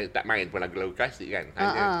tak main pun lagu-lagu klasik kan.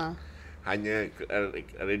 Hanya hanya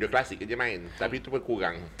radio klasik je main. Tapi itu pun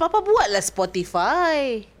kurang. Papa buatlah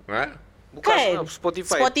Spotify. Bukan Kan?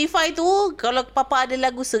 Spotify. Spotify tu kalau Papa ada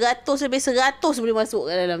lagu 100 lebih 100 boleh masuk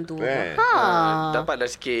ke dalam tu. Dapatlah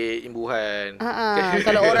sikit imbuhan.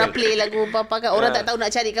 Kalau orang play lagu Papa kan, orang tak tahu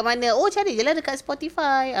nak cari ke mana. Oh, cari je lah dekat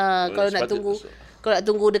Spotify. Kalau nak tunggu, kalau nak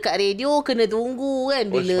tunggu dekat radio, kena tunggu kan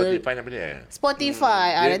bila Spotify apa dia? Spotify.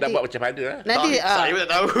 Dia nanti dah buat macam mana lah. Nanti saya pun tak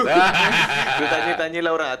tahu. Dia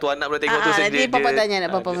tanya-tanyalah orang. Tu anak boleh tengok tu nanti sendiri. Papa tanya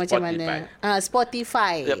nak Papa dia macam Spotify. mana.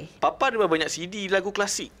 Spotify. Ya, Papa ada banyak CD lagu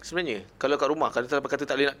klasik sebenarnya. Kalau kat rumah, kalau kata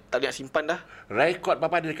tak boleh nak simpan dah. Rekod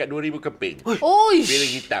Papa ada dekat 2000 keping. Oish.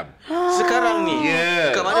 Piring hitam. Sekarang ni.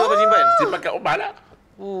 Ya. Kat mana Papa simpan? Simpan kat rumah lah.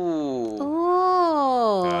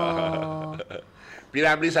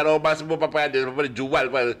 Piramli Sarobah semua Papa ada. Papa jual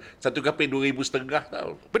Papa. Satu keping 2,500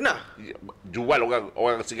 tau. Benar? Jual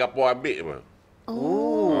orang Singapura ambil.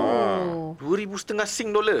 2,500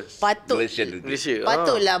 Sing dollar. Malaysia.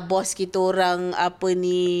 Patutlah bos kita orang apa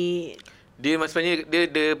ni. Dia maksudnya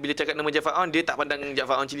dia bila cakap nama Jafar On, dia tak pandang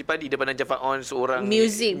Jafar On Cili Padi, dia pandang Jafar On seorang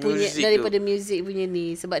Music punya daripada music punya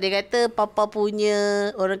ni. Sebab dia kata Papa punya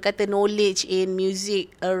orang kata knowledge in music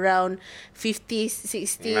around 50s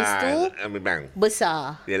 60s tu memang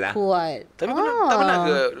besar. Yalah. Kuat. Tapi tak pernah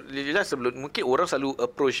ke Lila sebelum mungkin orang selalu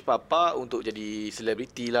approach Papa untuk jadi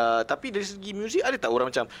selebriti lah, tapi dari segi music ada tak orang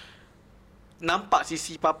macam nampak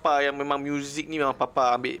sisi Papa yang memang muzik ni memang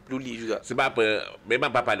Papa ambil peduli juga? Sebab apa?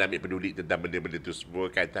 Memang Papa dah ambil peduli tentang benda-benda tu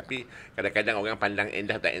semua kan. Tapi kadang-kadang orang pandang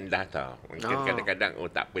endah tak endah tau. Mungkin kadang-kadang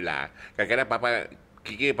tak apalah. Kadang-kadang Papa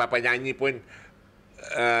kira Papa nyanyi pun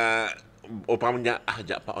orang punya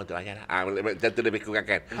Jafar On tu ayah lah. Macam tu lebih kurang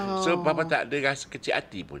kan. So Papa tak ada rasa kecil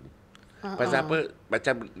hati pun. Pasal apa?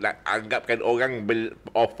 Macam anggapkan orang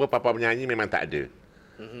offer Papa menyanyi memang tak ada.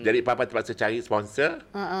 Jadi Papa terpaksa cari sponsor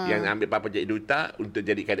yang ambil Papa jadi duta untuk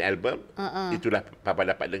jadikan album. Itulah Papa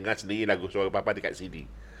dapat dengar sendiri lagu suara Papa dekat CD.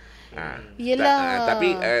 Yelah.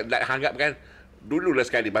 Tapi nak anggapkan dululah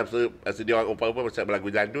sekali masa dia orang upah-upah pasal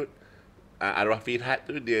lagu dangdut, Arwah Firhat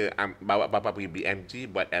tu dia bawa Papa pergi BMG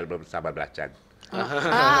buat album Sabar Belacan.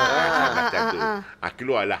 Macam tu.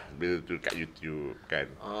 Keluarlah bila tu kat YouTube kan.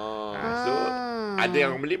 So ada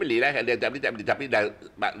yang beli-belilah, ada yang tak beli. Tapi dah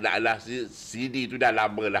CD tu dah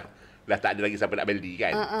lama lah. Dah tak ada lagi siapa nak beli kan.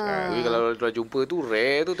 Jadi kalau jumpa tu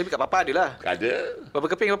rare tu. Tapi kat Papa ada lah. Ada. Berapa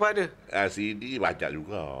keping Papa ada? CD banyak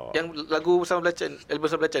juga. Yang lagu Sama Belacan, album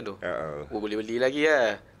Sama Belacan tu? Boleh beli lagi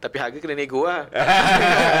lah. Tapi harga kena nego lah.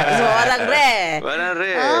 Sebab barang rare. Barang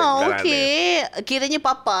rare. Okey. Kiranya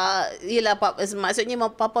Papa, yelah maksudnya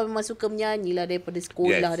Papa memang suka menyanyi lah daripada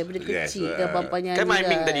sekolah, daripada kecil kan Papa nyanyi. Kan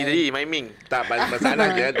miming tadi, miming. Tak,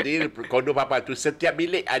 masalahnya di kondo Papa tu setiap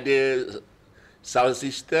bilik ada sound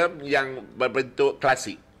system yang berbentuk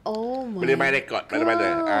klasik. Boleh main rekod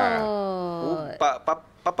mana-mana.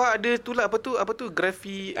 Papa ada tu lah, apa tu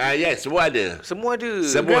grafi. Yes, semua ada. Semua ada.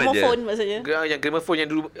 Gramophone maksudnya. Yang gramophone yang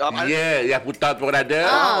dulu. Yang putar tu pun ada.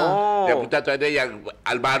 Yang putar tu ada, yang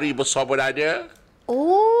almari besar pun ada.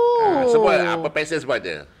 Semua apa pasal semua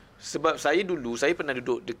ada. Sebab saya pernah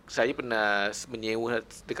saya pernah menyewa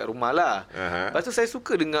dekat rumah lah. Lepas tu saya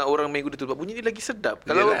suka dengar orang main guda tu. Bunyi dia lagi sedap.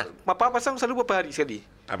 Kalau Papa pasang selalu berapa hari sekali?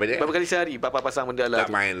 Apa dia? Berapa kali sehari Papa pasang benda lah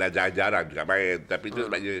tak tu? Tak main lah, jarang juga main. Tapi tu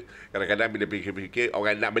sebabnya kadang-kadang bila fikir-fikir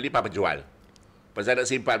orang nak beli, Papa jual. Pasal nak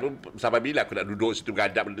simpan pun sampai bila aku nak duduk situ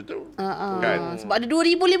gadap benda tu. Kan? Sebab ada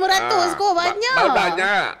 2,500 kau banyak.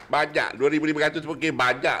 Banyak. 2,500 mungkin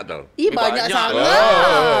banyak tau. Banyak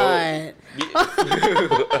sangat.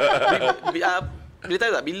 Bila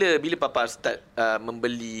tahu tak bila Papa start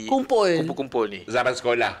membeli kumpul-kumpul ni? Zaman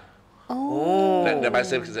sekolah. Dan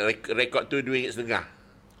masa rekod tu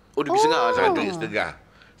RM2.50. RM2.50.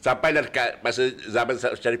 Sampai dah dekat masa zaman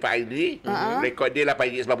Sharifah Aini, rekod dia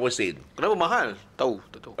RM8.90. Kenapa mahal? Tahu.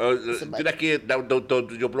 Itu dah kira tahun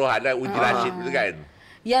 70-an lah, Uji Rashid tu kan.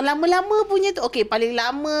 Yang lama-lama punya tu, okey, paling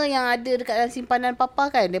lama yang ada dekat dalam simpanan Papa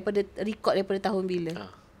kan, rekod daripada tahun bila?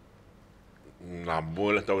 Lama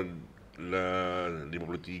lah, tahun 53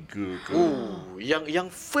 ke. Yang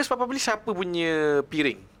first Papa beli siapa punya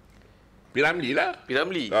piring? Piramli lah.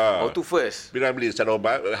 Piramli. Tu first. Piramli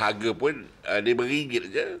Sarobah, harga pun RM5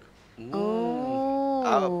 je.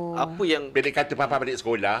 Apa yang bila kata Papa balik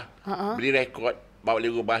sekolah, beli rekod, bawa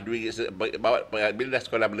balik rumah bila dah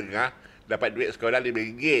sekolah menengah, dapat duit sekolah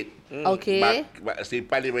RM5. Okey.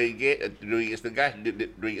 Simpan RM5,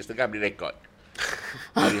 RM2.50 beli rekod.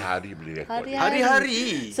 Hari-hari beli rekod.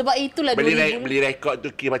 Hari-hari. Sebab itulah beli rekod tu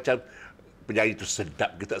kira macam penyanyi tu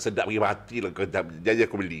sedap ke tak sedap, pergi mati lah kau. Jadi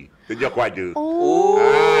aku beli. Jadi aku ada.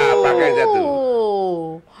 Pakai macam tu.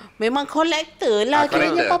 Memang kolektor lah.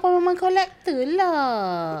 Kiranya papa memang kolektor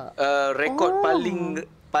lah. Rekod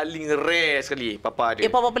paling rare sekali papa ada.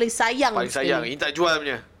 Papa paling sayang. Paling sayang. Ini tak jual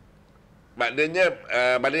punya. Maknanya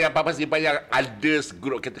yang papa simpan yang ada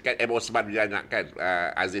grup katakan M. Osman punya anak kan,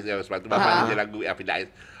 Aziz M. Osman tu bapa dia lagu Afidah.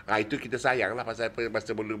 Itu kita sayang lah pasal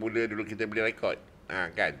masa mula-mula dulu kita beli rekod.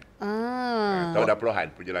 Kan. Tahun 60-an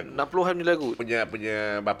punya lagu. 60-an punya lagu.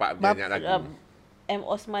 Punya bapa punya lagu. M.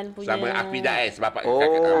 Osman punya. Sama Afidah bapa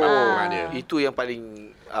kakak dia. Itu yang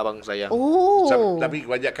paling abang sayang. Tapi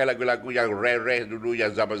kebanyakan lagu-lagu yang rare dulu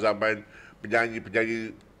yang zaman-zaman penyanyi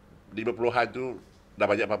 50-an tu dah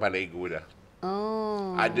banyak papa lego dah.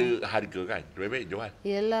 Ada harga kan. Baik-baik jual.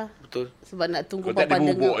 Yalah. Betul. Sebab nak tunggu papa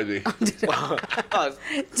dengar. Je.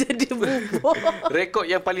 Jadi bubuk. Rekod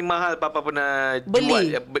yang paling mahal papa pernah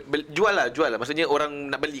beli. Jual lah. Maksudnya orang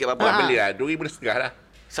nak beli kat papa. Nak beli lah. RM2.5 lah.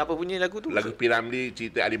 Siapa punya lagu tu? Lagu Piramli,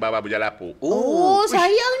 cerita Alibaba berjalapuk.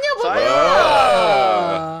 Sayangnya papa.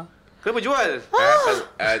 Kenapa jual?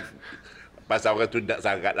 Pasal orang tu nak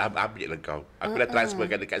sangat lah, ambil lah kau. Aku dah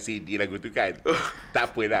transferkan dekat CD lagu tu kan.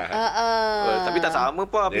 Tak apalah. Tapi tak sama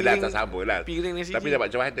pa. Piring tak sama lah. Piring dengan CD. Tapi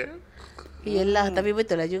dapat macam mana? Yelah, tapi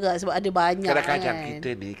betul lah juga sebab ada banyak kadang-kadang kan. kita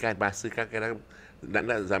ni kan, masa kan kadang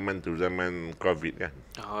nak zaman tu, zaman COVID kan.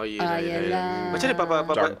 Yelah. Macam mana papa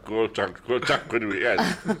Cangkul duit kan.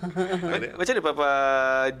 Macam mana papa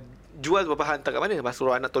jual, papa hantar kat mana?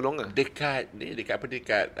 Suruh anak tolong ke? Dekat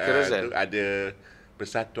ada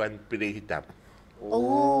Persatuan Piring Hitam.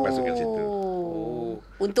 Masuk kat situ.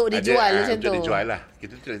 Untuk dijual macam tu. Untuk dijual lah.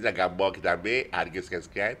 Kita tulis gambar, kita ambil harga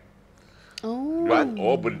sekian-sekian.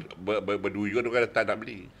 Berduyun orang datang nak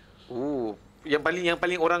beli. Yang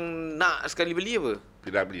paling orang nak sekali beli apa?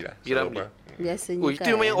 Piramli lah. Piramli. Biasanya itu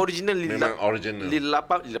memang yang original. Memang original.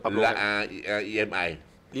 80 EMI.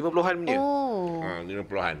 50-an punya.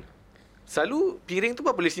 50-an. Selalu piring tu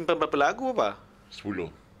boleh simpan berapa lagu apa? 10.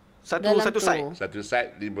 Satu side. Satu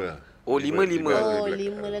side 5. 5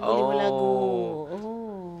 lagu.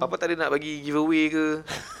 Papa tak ada nak bagi giveaway ke?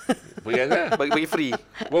 Bolehlah. Bagi free.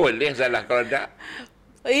 Boleh salah kalau tak.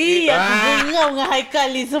 Aku geram dengan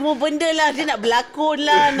Haikal ni. Semua benda lah. Dia nak berlakon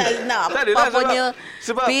lah. Nak papanya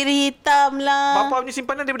piring hitam lah. Papa punya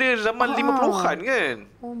simpanan daripada zaman 50-an kan?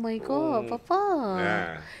 Oh my God, Papa.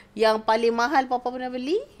 Yang paling mahal Papa pernah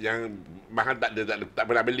beli? Yang mahal tak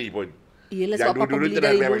pernah beli pun. Yelah, yang sebab Papa beli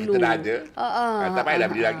dari dulu. Kita dah ada. Tak payahlah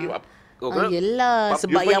beli lagi. Yelah.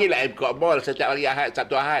 Sebab you pergilah MCOT Mall setiap hari Ahad,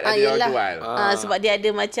 Sabtu Ahad ada orang jual. Sebab dia ada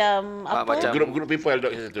macam apa? Grup-grup people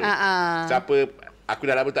duduk situ. Siapa, aku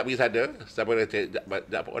dah lama tak pergi sana. Siapa dah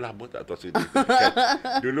cakap, lama tak tahu sini.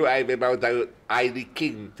 Dulu I memang tahu I the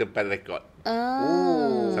king tempat rekod.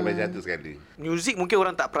 Sampai jatuh sekali. Muzik mungkin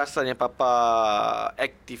orang tak perasan yang papa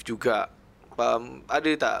aktif juga. Ada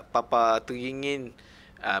tak papa teringin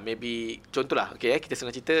maybe contohlah kita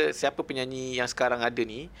senang cerita, siapa penyanyi yang sekarang ada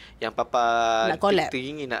ni yang papa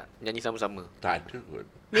teringin nak nyanyi sama-sama? Tak ada pun.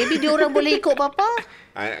 Maybe dia orang boleh ikut Papa.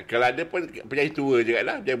 Kalau ada pun penyanyi tua je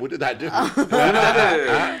lah. Penyanyi muda tak ada.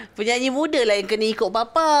 Penyanyi muda lah yang kena ikut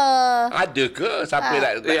Papa. Ada ke? Siapa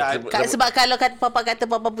sebab kalau Papa kata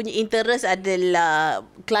Papa punya interest adalah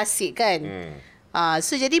klasik kan.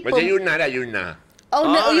 So jadi macam Yuna lah, Yuna.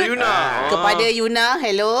 Yuna. Kepada Yuna,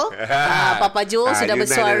 hello. Papa Jo sudah Yuna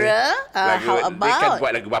bersuara. How about? Dia kan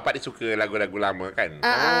buat lagu. Bapak dia suka lagu-lagu lama kan.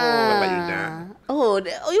 Bapak Yuna.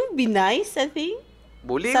 It would be nice, I think.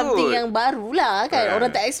 Boleh something yang baru lah kan. Orang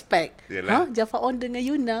tak expect. Jafar On dengan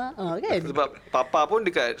Yuna kan. Sebab Papa pun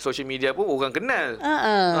dekat social media pun orang kenal.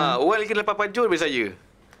 Orang lagi kenal Papa Jo daripada saya.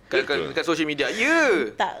 Dekat social media.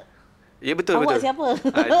 Tak. Ya betul. Awak siapa?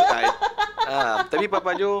 Tapi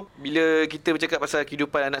Papa Jo, bila kita bercakap pasal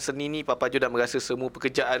kehidupan anak seni ni, Papa Jo dah merasa semua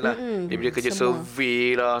pekerjaan lah. Daripada kerja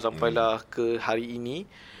survey lah sampailah ke hari ini.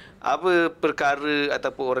 Apa perkara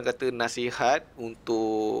ataupun orang kata nasihat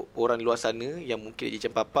untuk orang luar sana yang mungkin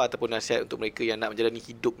macam Papa, ataupun nasihat untuk mereka yang nak menjalani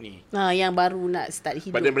hidup ni? Yang baru nak start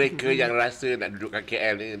hidup. Pada mereka yang rasa nak duduk kat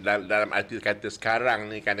KL ni, dalam arti kata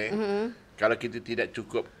sekarang ni kan, kalau kita tidak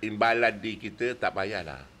cukup imbalan di kita, tak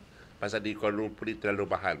payahlah. Pasal di Kuala Lumpur ni terlalu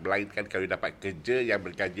mahal. Melainkan kalau dapat kerja yang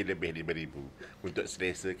bergaji lebih RM5,000 untuk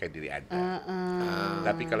selesakan diri anda.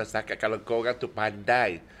 Tapi kalau setakat, kalau kau orang tu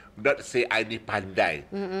pandai, not say I ni pandai,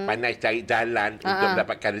 pandai cari jalan untuk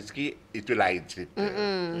mendapatkan rezeki, itu lain cerita.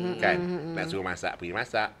 Kan? Nak suruh masak, pergi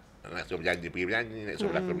masak. Nak suruh berjanji, pergi berjanji. Nak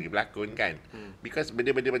suruh berlakon, pergi berlakon kan. Because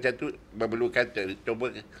benda-benda macam tu memerlukan,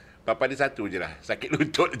 coba Papa ni satu je lah, sakit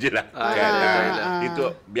lutut je lah.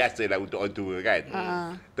 Itu biasalah untuk orang tua kan.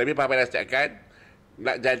 Tapi Papa dah cakapkan,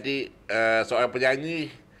 nak jadi seorang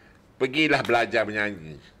penyanyi, pergilah belajar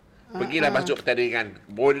menyanyi. Pergilah masuk pertandingan.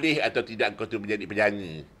 Boleh atau tidak kau tu menjadi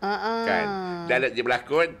penyanyi. Kan? Dan nak jadi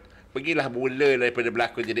berlakon, pergilah mula daripada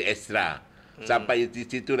berlakon jadi ekstra. Sampai di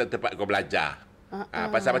situ dah tempat kau belajar.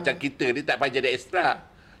 Pasal macam kita ni tak payah jadi ekstra.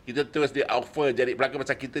 Kita terus dia offer jadi pelakon.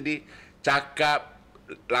 Pasal kita ni cakap,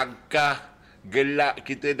 langkah, gelak,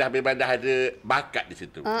 kita memang dah ada bakat di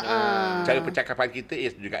situ. Cara percakapan kita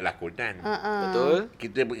juga lakonan. Betul.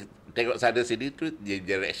 Kita tengok sana sini tu dia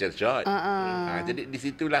direction shot. Jadi di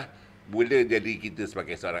situlah mula jadi kita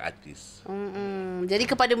sebagai seorang artis. Jadi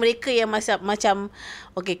kepada mereka yang macam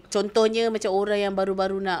okey, contohnya macam orang yang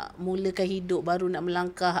baru-baru nak mulakan hidup, baru nak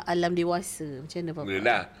melangkah alam dewasa, macam mana Papa?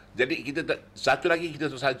 Mulalah. Jadi kita satu lagi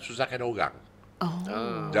kita susahkan orang.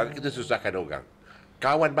 Jangan kita susahkan orang.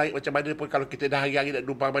 Kawan baik macam mana pun kalau kita dah hari-hari nak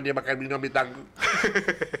numpang dia makan minum di tangga.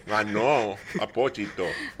 Mana? Apa cerita?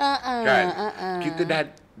 Kan? Kita dah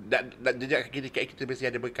jejak kaki dekat kita mesti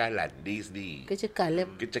ada bekalan diri sendiri.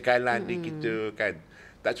 Kecekalan di kita kan.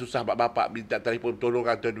 Tak susah bapak minta telefon tolong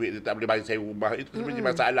atau duit dia tak boleh bayar saya rumah. Itu sebenarnya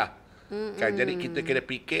masalah. Kan? Jadi kita kena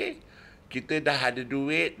fikir kita dah ada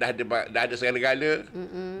duit, dah ada segala-gala.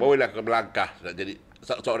 Barulah kau melangkah nak jadi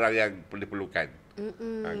seorang yang perlukan.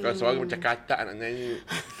 Kalau seorang macam katak nak nyanyi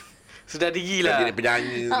sedar diri lah. Jadi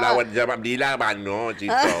penyanyi lawan Jamal Bdila mana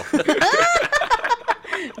cerita.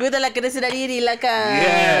 Betul lah, kena sedar diri lah kan.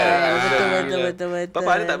 Betul. Papa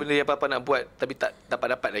ada tak benda yang Papa nak buat tapi tak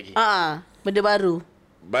dapat lagi? Benda baru.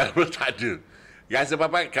 Baru tak ada. Rasa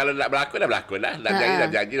Papa kalau nak berlakon dah berlakon lah. Nak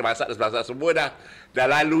berjanji, dah masak, semua dah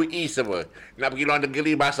lalui semua. Nak pergi luar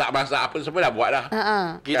negeri, masak apa semua dah buat dah.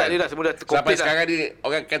 Kita tak ada dah, semua dah komplit. Sampai sekarang ni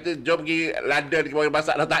orang kata jom pergi London, kita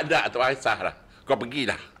masak dah tak ada. Tak kisah lah. Kau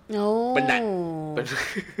pergilah. Penat.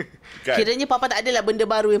 Kan? Kiranya Papa tak adalah benda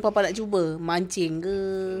baru yang Papa nak cuba. Mancing ke?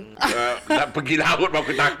 Nak pergi laut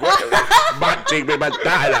aku takut. Mancing memang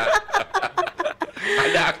tak lah.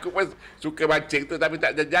 Ada aku pun suka mancing tu tapi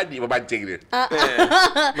tak jadi memancing dia.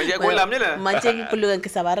 Macam kolam je lah. Mancing perlukan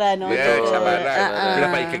kesabaran. Kesabaran.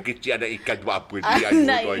 Kenapa ikan kecil ada ikan buat apa dia?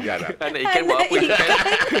 Anak ikan buat apa ikan?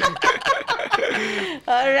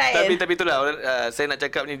 Alright. Tapi itulah saya nak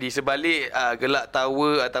cakap ni di sebalik gelak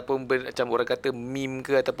tawa ataupun macam orang kata meme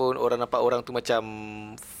ke ataupun orang nampak orang tu macam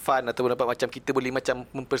fun ataupun nampak macam kita boleh macam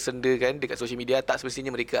mempersendakan dekat social media, tak semestinya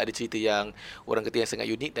mereka ada cerita yang orang kata yang sangat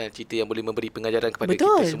unik dan cerita yang boleh memberi pengajaran kepada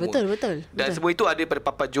kita semua. Betul. Dan semua itu ada pada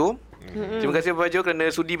Papa Jo. Terima kasih Papa Jo kerana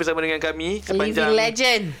sudi bersama dengan kami sepanjang Living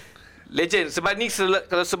legend. Sebab ni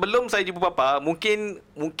kalau sebelum saya jumpa Papa, mungkin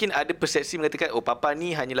ada persepsi mengatakan Papa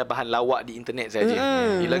ni hanyalah bahan lawak di internet saja.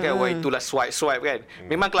 Yelah kan, itulah swipe kan.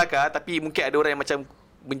 Memang kelakar tapi mungkin ada orang yang macam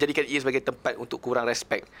menjadikan ia sebagai tempat untuk kurang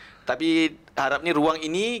respect. Tapi harapnya ruang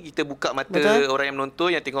ini kita buka mata orang yang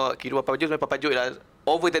menonton, yang tengok kehidupan Papa Jo, sebenarnya Papa Jo ialah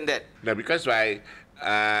over than that. No, because why?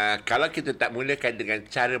 Kalau kita tak mulakan dengan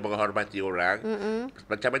cara menghormati orang,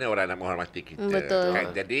 macam mana orang nak menghormati kita?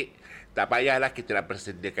 Kan? Jadi tak payahlah kita nak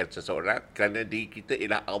persediakan seseorang kerana diri kita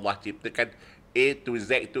ialah Allah ciptakan A to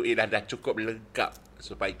Z itu ialah dah cukup lengkap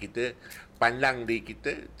supaya kita pandang diri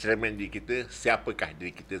kita, cermin diri kita, siapakah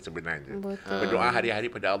diri kita sebenarnya. Berdoa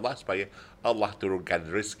hari-hari pada Allah supaya Allah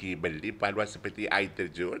turunkan rezeki berlimpah luas seperti air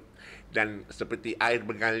terjun dan seperti air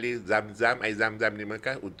mengalir Zam-Zam, air Zam-Zam di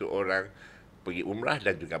Mekah untuk orang pergi umrah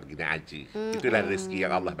dan juga pergi haji. Itulah rezeki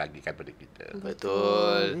yang Allah bagikan pada kita.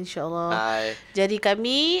 Betul. InsyaAllah. Jadi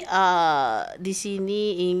kami di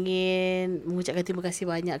sini ingin mengucapkan terima kasih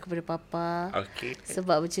banyak kepada Papa.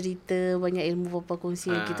 Sebab bercerita, banyak ilmu Papa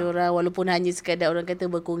kongsi dengan kita orang. Walaupun hanya sekadar orang kata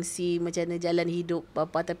berkongsi macam mana jalan hidup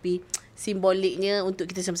Papa, tapi simboliknya untuk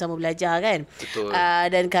kita sama-sama belajar kan. Betul.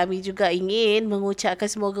 Dan kami juga ingin mengucapkan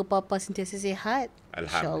semoga Papa sentiasa sihat.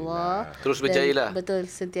 Alhamdulillah. Terus berjaya lah. Betul,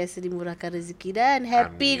 sentiasa dimurahkan rezeki dan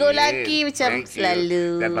happy go lucky macam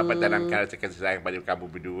selalu. Dan Papa tanamkan rasa kasih sayang pada kamu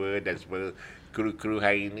berdua dan semua kru-kru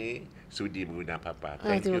hari ini sudi menggunakan Papa.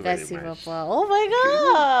 Terima kasih Papa. Oh my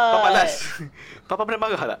god. Papa last. Papa pernah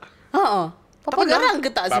marah tak? Papa garang ke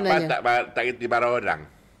tak sebenarnya? Papa tak kerti marah orang.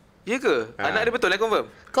 Ya ke? Anak dia betul lah confirm?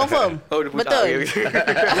 Confirm. Betul.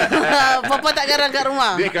 Papa tak garang kat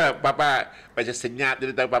rumah? Dia ke Papa macam senyap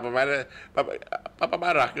dia tahu Papa marah. Papa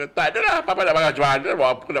marah ke? Tak ada lah. Papa nak marah macam mana? Buat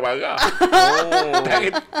apa nak marah?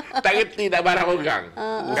 Tak kerti nak marah orang.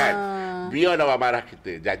 Kan? Biar orang marah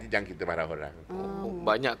kita. Jadi jangan kita marah orang.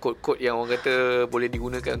 Banyak kod-kod yang orang kata boleh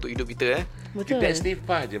digunakan untuk hidup kita. Betul. Kita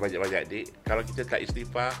istighfar je banyak-banyak, Dik. Kalau kita tak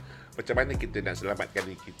istighfar, macam mana kita nak selamatkan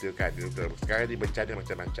diri kita kan? Sekarang ni bencana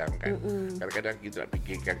macam-macam kan. Kadang-kadang kita nak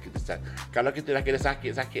fikirkan kalau kita dah kena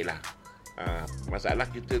sakit-sakitlah. Masalah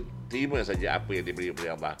kita terima saja apa yang diberi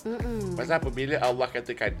oleh Allah. Pasal apabila Allah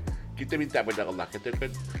katakan, kita minta pada Allah, katakan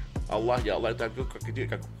Allah, ya Allah, Tuhan kau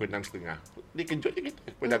kejutkan aku pukul 6.30. Dia kejut je kita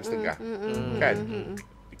pukul 6.30. Kan?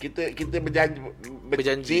 Kita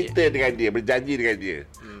berjanji cerita dengan dia, berjanji dengan dia.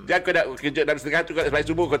 Jangan kau nak kejut 6.30 tu, kau sampai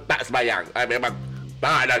subuh kau tak sembahyang. Memang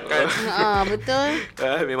tak ada kan. Betul.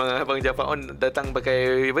 Memang Abang Jaafar On datang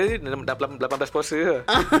pakai 18 puasa.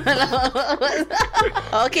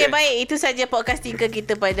 Okey, baik. Itu saja podcast Tinker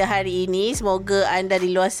kita pada hari ini. Semoga anda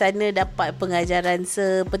di luar sana dapat pengajaran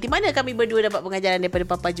seperti mana kami berdua dapat pengajaran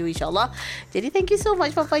daripada Papa Ju, insyaAllah. Jadi, thank you so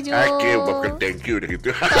much, Papa Ju. Bukan thank you dah gitu.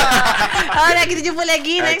 Alright, kita jumpa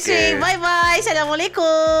lagi next week. Bye-bye.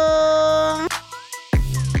 Assalamualaikum.